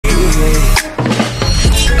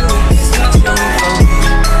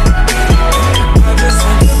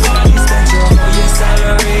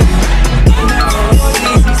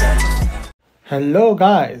Hello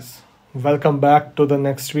guys, welcome back to the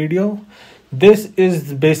next video. This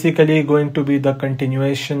is basically going to be the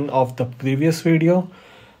continuation of the previous video,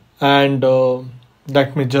 and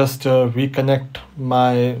let me just reconnect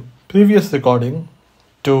my previous recording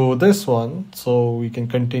to this one so we can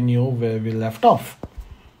continue where we left off.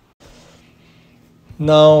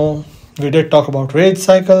 Now we did talk about rage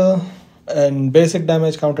cycle and basic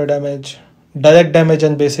damage, counter damage. Direct damage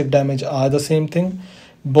and basic damage are the same thing.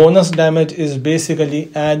 Bonus damage is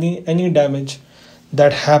basically any damage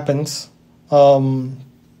that happens on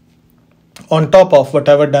top of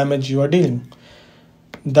whatever damage you are dealing.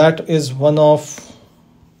 That is one of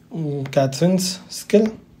Catherine's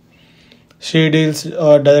skill. She deals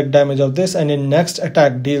direct damage of this, and in next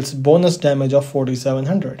attack deals bonus damage of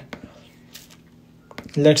 4700.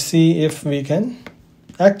 Let's see if we can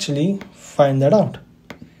actually find that out.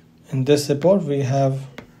 In this report we have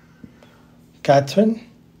Catherine,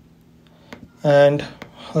 and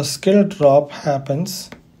her skill drop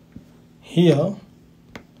happens here,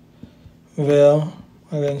 where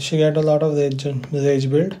again she get a lot of rage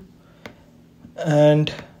build,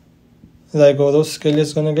 and Zygoro's skill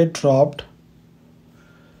is gonna get dropped.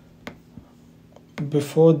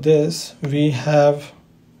 Before this we have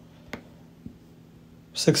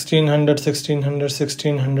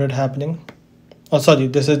 1600 happening. Oh sorry,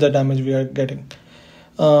 this is the damage we are getting.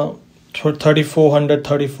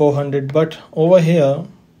 3400, but over here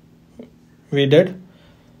we did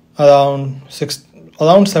around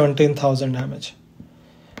 17,000 damage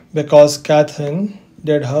because Catherine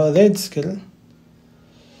did her rage skill.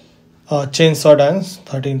 Chainsaw dance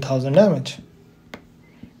 13,000 damage.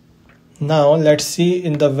 Now let's see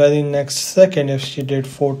in the very next second if she did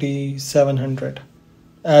 4700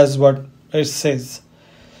 as what it says.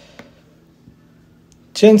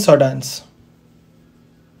 Chainsaw dance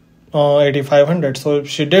 8500. So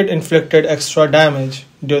she did inflicted extra damage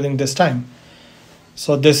during this time.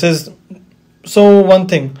 So this is one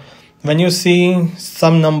thing, when you see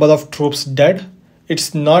some number of troops dead,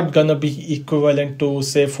 it's not gonna be equivalent to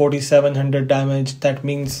say 4700 damage. That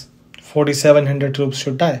means 4700 troops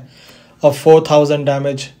should die. Or 4000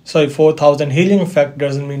 damage, sorry, 4000 healing effect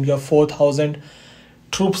doesn't mean your 4000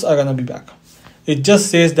 troops are gonna be back. It just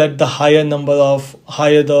says that the higher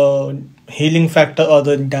the healing factor or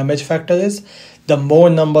the damage factor is, the more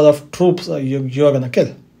number of troops you're gonna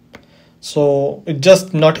kill. So it's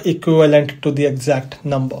just not equivalent to the exact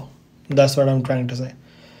number. That's what I'm trying to say.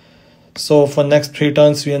 So for next 3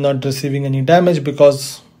 turns we are not receiving any damage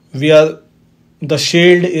because the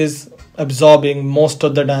shield is absorbing most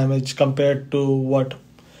of the damage compared to what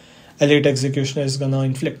Elite Executioner is gonna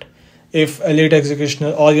inflict. If Elite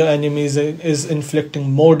Executioner or your enemies is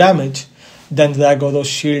inflicting more damage than Zygoro's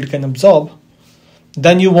shield can absorb,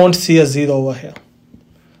 then you won't see a 0 over here.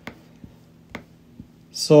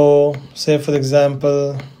 So say for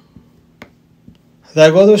example,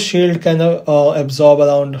 Zygoro's shield can absorb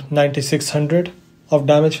around 9600 of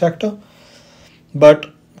damage factor, but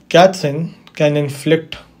Catherine can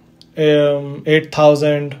inflict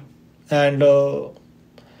 8000, and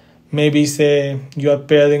maybe say you are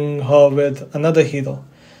pairing her with another hero,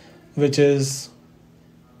 which is,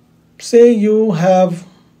 say you have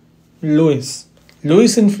Louis.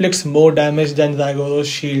 Louis inflicts more damage than Zygoro's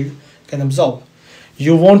shield can absorb.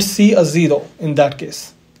 You won't see a 0 in that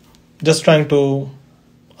case. Just trying to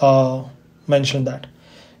mention that.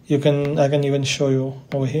 I can even show you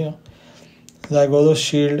over here. Zygoro's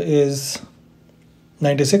shield is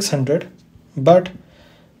 9600, but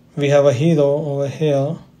we have a hero over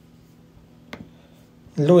here,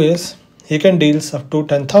 Louis. He can deal up to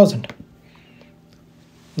 10,000.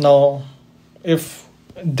 Now if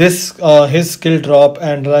this his skill drop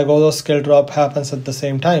and Zygoro's skill drop happens at the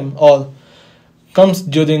same time or comes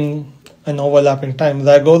during an overlapping time,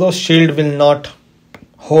 Zygoro's shield will not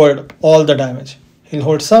hold all the damage. He'll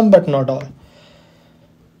hold some but not all.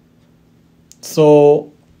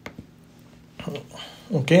 So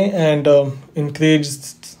okay, and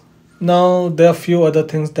increased. Now there are a few other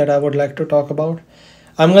things that I would like to talk about.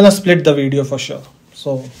 I'm gonna split the video for sure,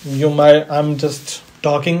 so I'm just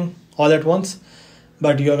talking all at once,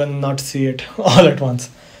 but you're gonna not see it all at once.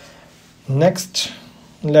 Next,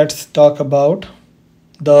 let's talk about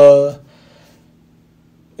the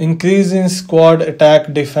increase in squad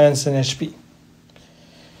attack, defense, and HP.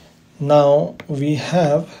 Now we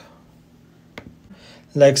have,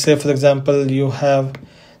 like say for example, you have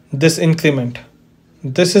this increment.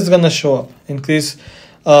 This is gonna show up, increase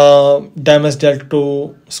damage dealt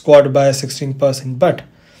to squad by 16%, but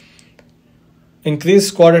increase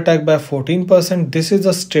squad attack by 14%. This is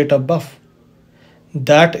a straight up buff.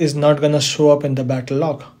 That is not gonna show up in the battle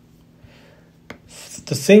log.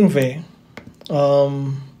 The same way,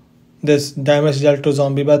 this damage dealt to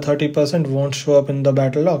zombie by 30% won't show up in the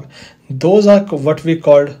battle log. Those are what we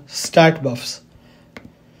called stat buffs.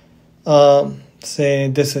 Say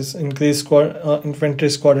this is increased infantry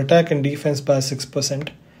squad attack and defense by 6%,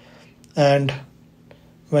 and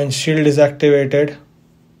when shield is activated,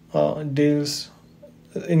 deals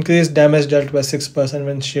increased damage dealt by 6%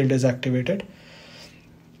 when shield is activated.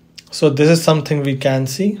 So this is something we can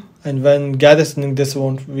see, and when garrisoning this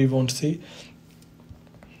we won't see.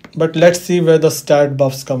 But let's see where the stat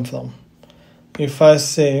buffs come from. If I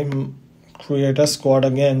say create a squad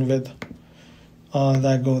again with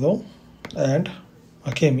Ragoro and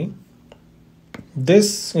Akemi,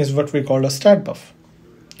 this is what we call a stat buff.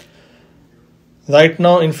 Right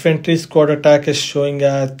now infantry squad attack is showing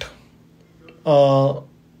at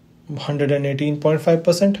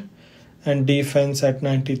 118.5% and defense at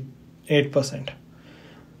 98%.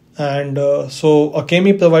 And so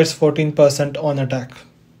Akemi provides 14% on attack.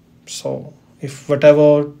 So if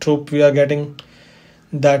whatever troop we are getting,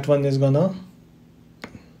 that one is gonna,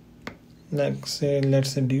 like say,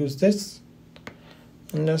 let's reduce this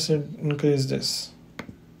and let's increase this.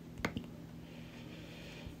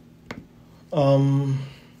 Or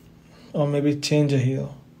maybe change a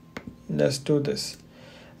hero. Let's do this.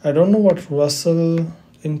 I don't know what Russell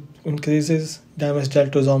increases damage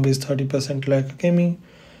dealt to zombies 30% like Akemi.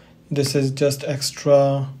 This is just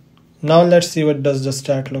extra. Now let's see what does the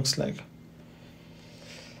stat looks like.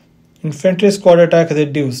 Infantry squad attack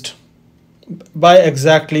reduced by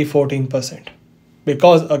exactly 14%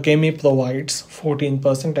 because Akemi provides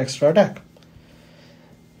 14% extra attack.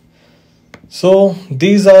 So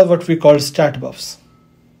these are what we call stat buffs.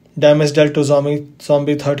 Damage dealt to zombie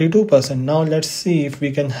 32%. Now let's see if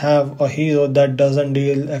we can have a hero that doesn't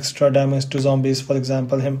deal extra damage to zombies. For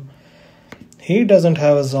example, him. He doesn't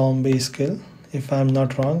have a zombie skill, if I'm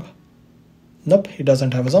not wrong. Nope, he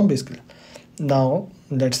doesn't have a zombie skill. Now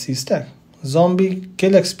let's see stack. Zombie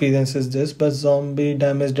kill experience is this, but zombie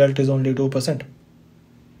damage dealt is only 2%.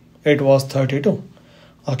 It was 32.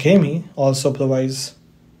 Akemi also provides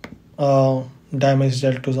damage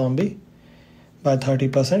dealt to zombie by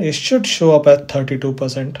 30%. It should show up at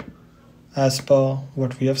 32% as per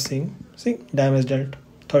what we have seen. See, damage dealt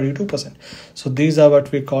 32%. So these are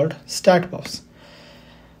what we called stat buffs.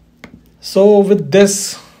 So with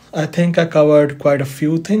this, I think I covered quite a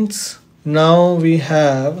few things. Now we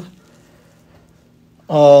have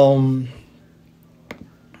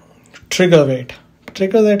trigger rate.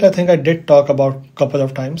 Trigger rate, I think I did talk about a couple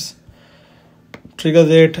of times. Trigger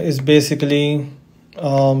rate is basically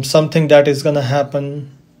something that is going to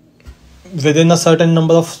happen within a certain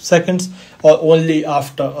number of seconds or only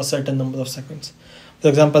after a certain number of seconds. For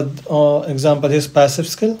example, his passive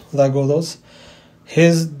skill, Ragoro's,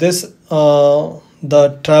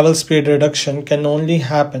 the travel speed reduction can only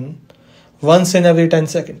happen once in every 10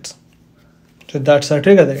 seconds. So that's a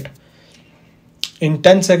trigger rate. In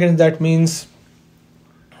 10 seconds, that means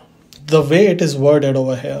the way it is worded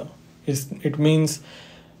over here it means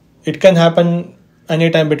it can happen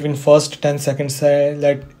anytime between first 10 seconds.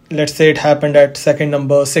 Let's say it happened at second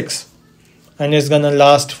number 6 and it's gonna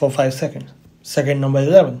last for 5 seconds. Second number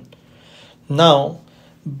 11. Now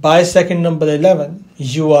by second number 11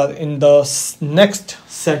 you are in the next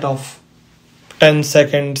set of 10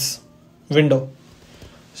 seconds window.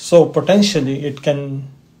 So potentially it can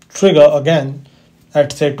trigger again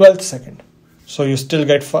at say 12th second. So you still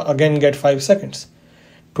get 5 seconds.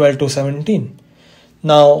 12 to 17.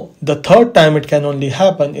 Now the third time it can only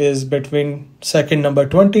happen is between second number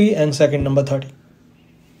 20 and second number 30.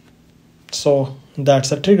 So that's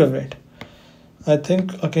a trigger rate. I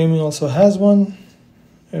think Akemi also has one,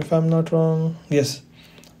 if I'm not wrong. Yes,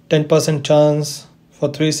 10% chance for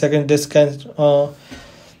 3 seconds. This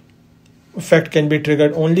effect can be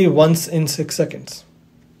triggered only once in 6 seconds.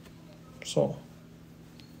 So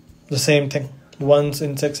the same thing, once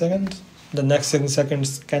in 6 seconds. The next 6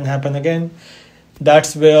 seconds can happen again.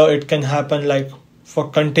 That's where it can happen like for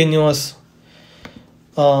continuous,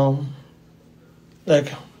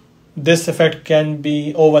 like this effect can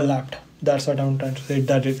be overlapped. That's what I'm trying to say,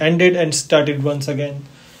 that it ended and started once again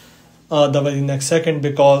the very next second,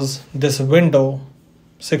 because this window,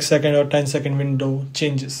 6 second or 10 second window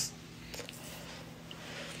changes.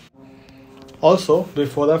 Also,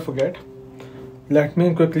 before I forget, let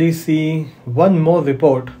me quickly see one more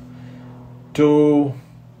report to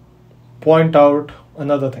point out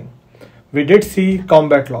another thing. We did see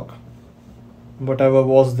combat log. Whatever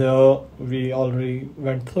was there, we already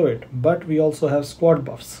went through it. But we also have squad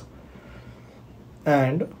buffs.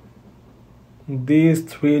 And these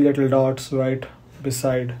 3 little dots right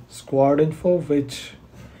beside squad info, which,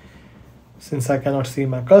 since I cannot see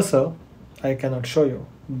my cursor, I cannot show you,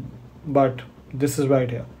 but this is right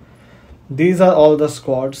here. These are all the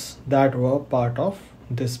squads that were part of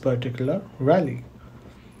this particular rally.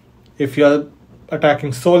 If you're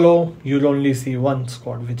attacking solo, you'll only see one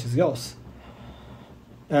squad, which is yours.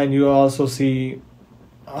 And you also see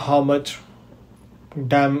how much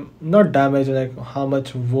not damage, like how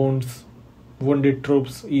much wounded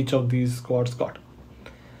troops each of these squads got.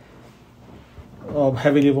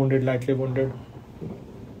 Heavily wounded, lightly wounded.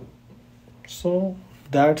 So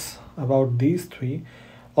that's about these three.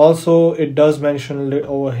 Also, it does mention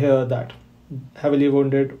over here that heavily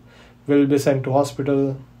wounded will be sent to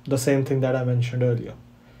hospital, the same thing that I mentioned earlier.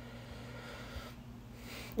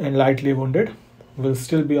 And lightly wounded will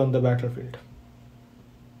still be on the battlefield.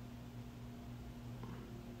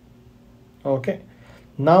 Okay,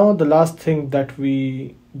 now the last thing that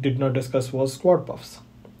we did not discuss was squad buffs.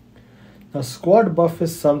 Now, squad buff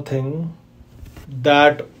is something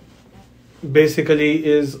that basically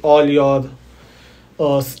is all your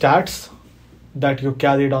stats that you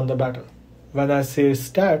carried on the battle. When I say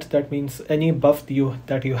stats, that means any buff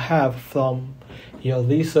that you have from your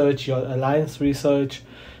research, your alliance research,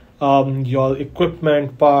 your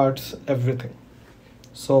equipment, parts, everything.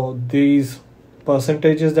 So these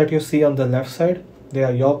percentages that you see on the left side, they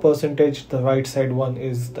are your percentage. The right side one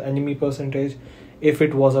is the enemy percentage. If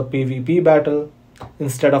it was a PvP battle,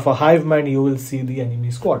 instead of a hive mind, you will see the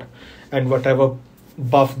enemy squad and whatever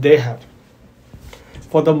buff they have.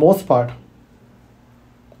 For the most part,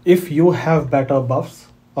 if you have better buffs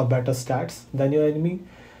or better stats than your enemy,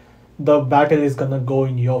 the battle is gonna go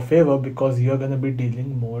in your favor because you're gonna be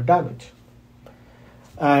dealing more damage.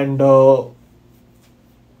 And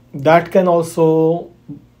that can also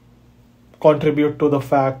contribute to the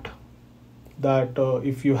fact that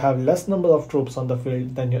if you have less number of troops on the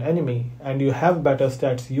field than your enemy and you have better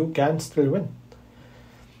stats, you can still win.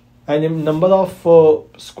 And a number of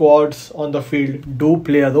squads on the field do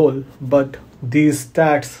play a role, but these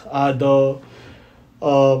stats are the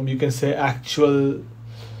you can say actual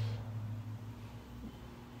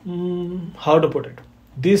how to put it,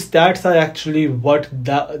 these stats are actually what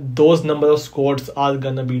those number of squads are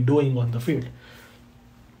gonna be doing on the field.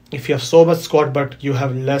 If you have so much squad but you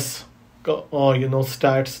have less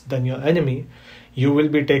stats than your enemy, you will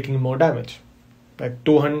be taking more damage. Like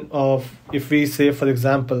 200 of, if we say for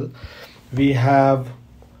example we have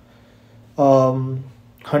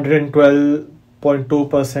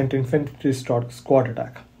 112.2% infantry squad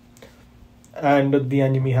attack and the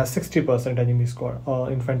enemy has 60% enemy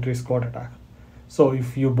infantry squad attack. So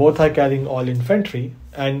if you both are carrying all infantry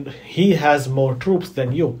and he has more troops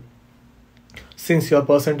than you, since your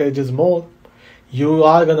percentage is more, you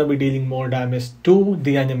are going to be dealing more damage to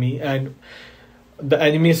the enemy, and the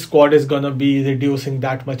enemy squad is going to be reducing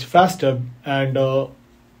that much faster. And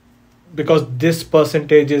because this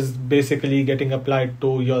percentage is basically getting applied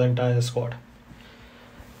to your entire squad.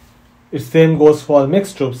 The same goes for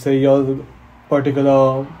mixed troops. Say your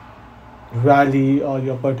particular rally or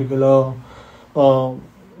your particular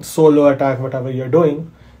solo attack, whatever you're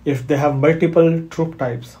doing, if they have multiple troop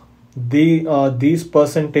types, these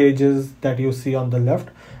percentages that you see on the left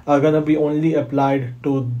are going to be only applied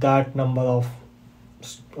to that number of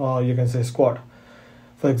you can say squad.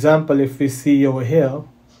 For example, if we see over here,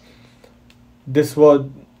 this was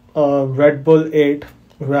Red Bull 8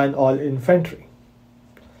 ran all infantry,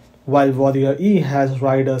 while Warrior E has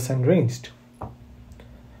riders and ranged.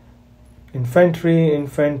 Infantry,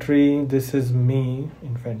 this is me,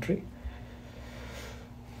 infantry.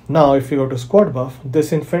 Now if you go to squad buff,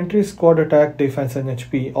 this infantry squad attack, defense and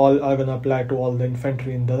HP all are gonna apply to all the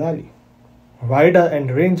infantry in the rally. Rider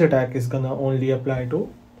and range attack is gonna only apply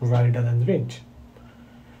to rider and range.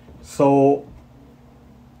 So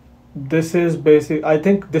this is basic. I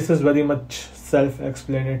think this is very much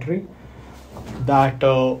self-explanatory that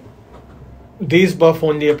these buff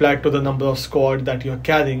only apply to the number of squad that you're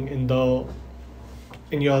carrying in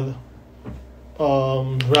your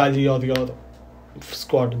rally or your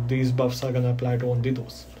squad. These buffs are gonna apply to only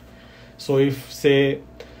those. So if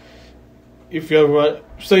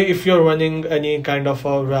you're running any kind of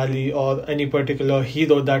a rally or any particular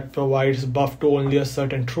hero that provides buff to only a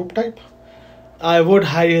certain troop type, I would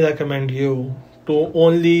highly recommend you to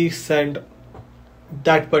only send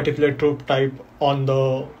that particular troop type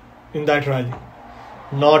in that rally,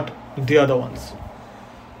 not the other ones.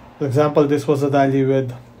 For example, this was a rally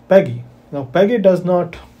with Peggy. Now Peggy does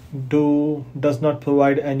not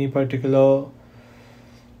provide any particular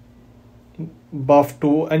buff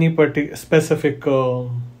to any specific you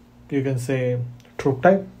can say troop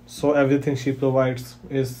type. so everything she provides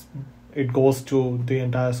it goes to the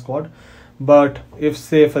entire squad. But if,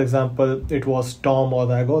 say for example, it was Tom or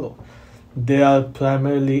Agoro, they are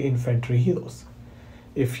primarily infantry heroes.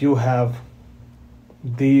 If you have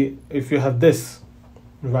this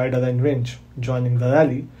rider in range joining the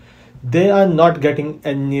rally, they are not getting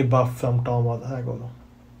any buff from Tom or Agoro.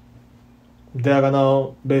 They are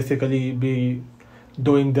gonna basically be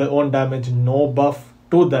doing their own damage, no buff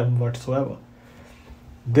to them whatsoever.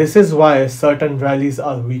 This is why certain rallies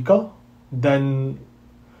are weaker than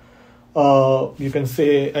you can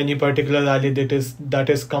say any particular rally that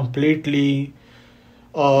is completely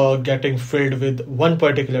getting filled with one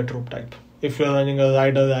particular troop type. If you're running a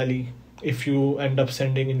rider rally, if you end up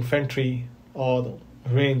sending infantry or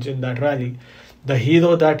range in that rally, the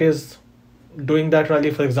hero that is doing that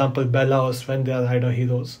rally, for example Bella or Sven, they are rider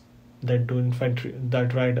heroes that do infantry,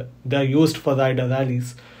 that rider, they're used for rider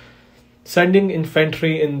rallies. Sending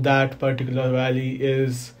infantry in that particular rally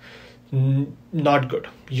is not good.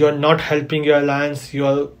 You're not helping your alliance,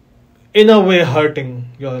 you're in a way hurting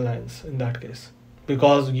your alliance in that case,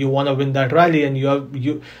 because you want to win that rally, and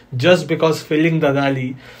you just because filling the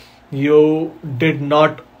rally, you did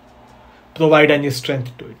not provide any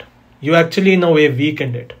strength to it. You actually in a way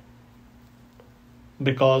weakened it,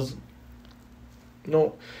 because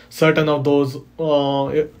certain of those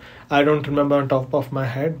I don't remember on top of my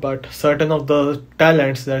head, but certain of the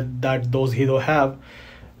talents that those heroes have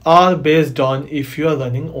are based on if you are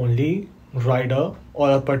running only rider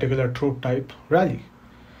or a particular troop type rally.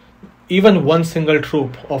 Even one single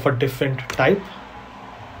troop of a different type,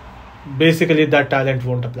 basically that talent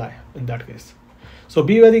won't apply in that case. So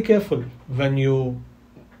be very careful when you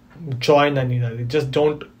join any rally. Just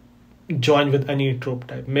don't join with any troop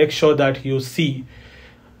type. Make sure that you see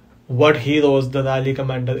what heroes the rally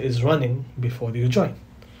commander is running before you join.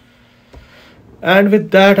 And with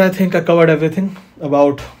that, I think I covered everything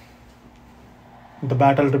about the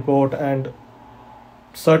battle report and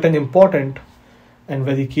certain important and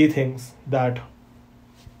very key things that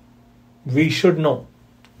we should know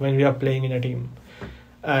when we are playing in a team,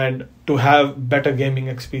 and to have better gaming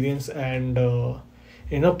experience and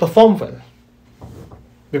perform well,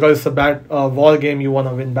 because it's a war game. You want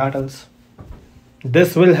to win battles.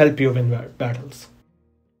 This will help you win battles.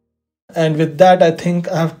 And with that, I think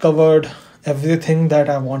I've covered everything that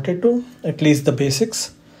I wanted to, at least the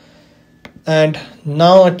basics. And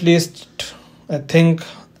now at least I think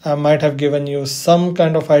I might have given you some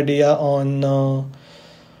kind of idea on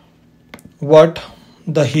what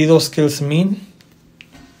the hero skills mean,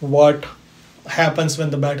 what happens when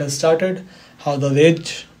the battle started, how the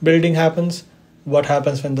rage building happens, what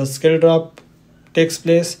happens when the skill drop takes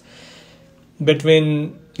place,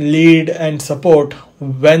 between lead and support.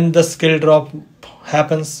 When the skill drop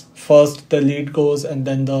happens, first the lead goes, and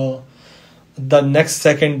then the next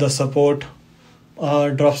second the support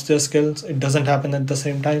drops their skills. It doesn't happen at the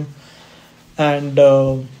same time. And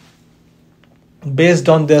based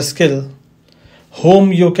on their skill,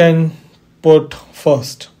 whom you can put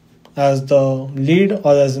first, as the lead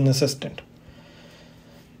or as an assistant.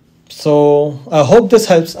 So I hope this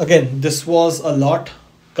helps. Again, this was a lot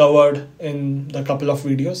covered in the couple of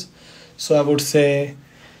videos, so I would say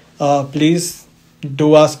please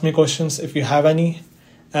do ask me questions if you have any,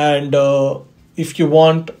 and if you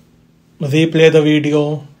want, replay the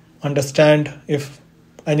video, understand if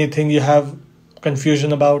anything you have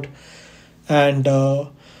confusion about. And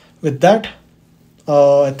with that,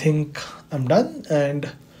 I think I'm done, and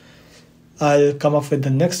I'll come up with the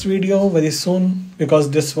next video very soon, because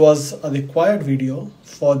this was a required video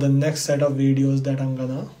for the next set of videos that I'm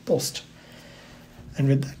gonna post. And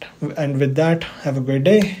with that, have a great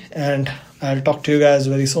day, and I'll talk to you guys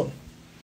very soon.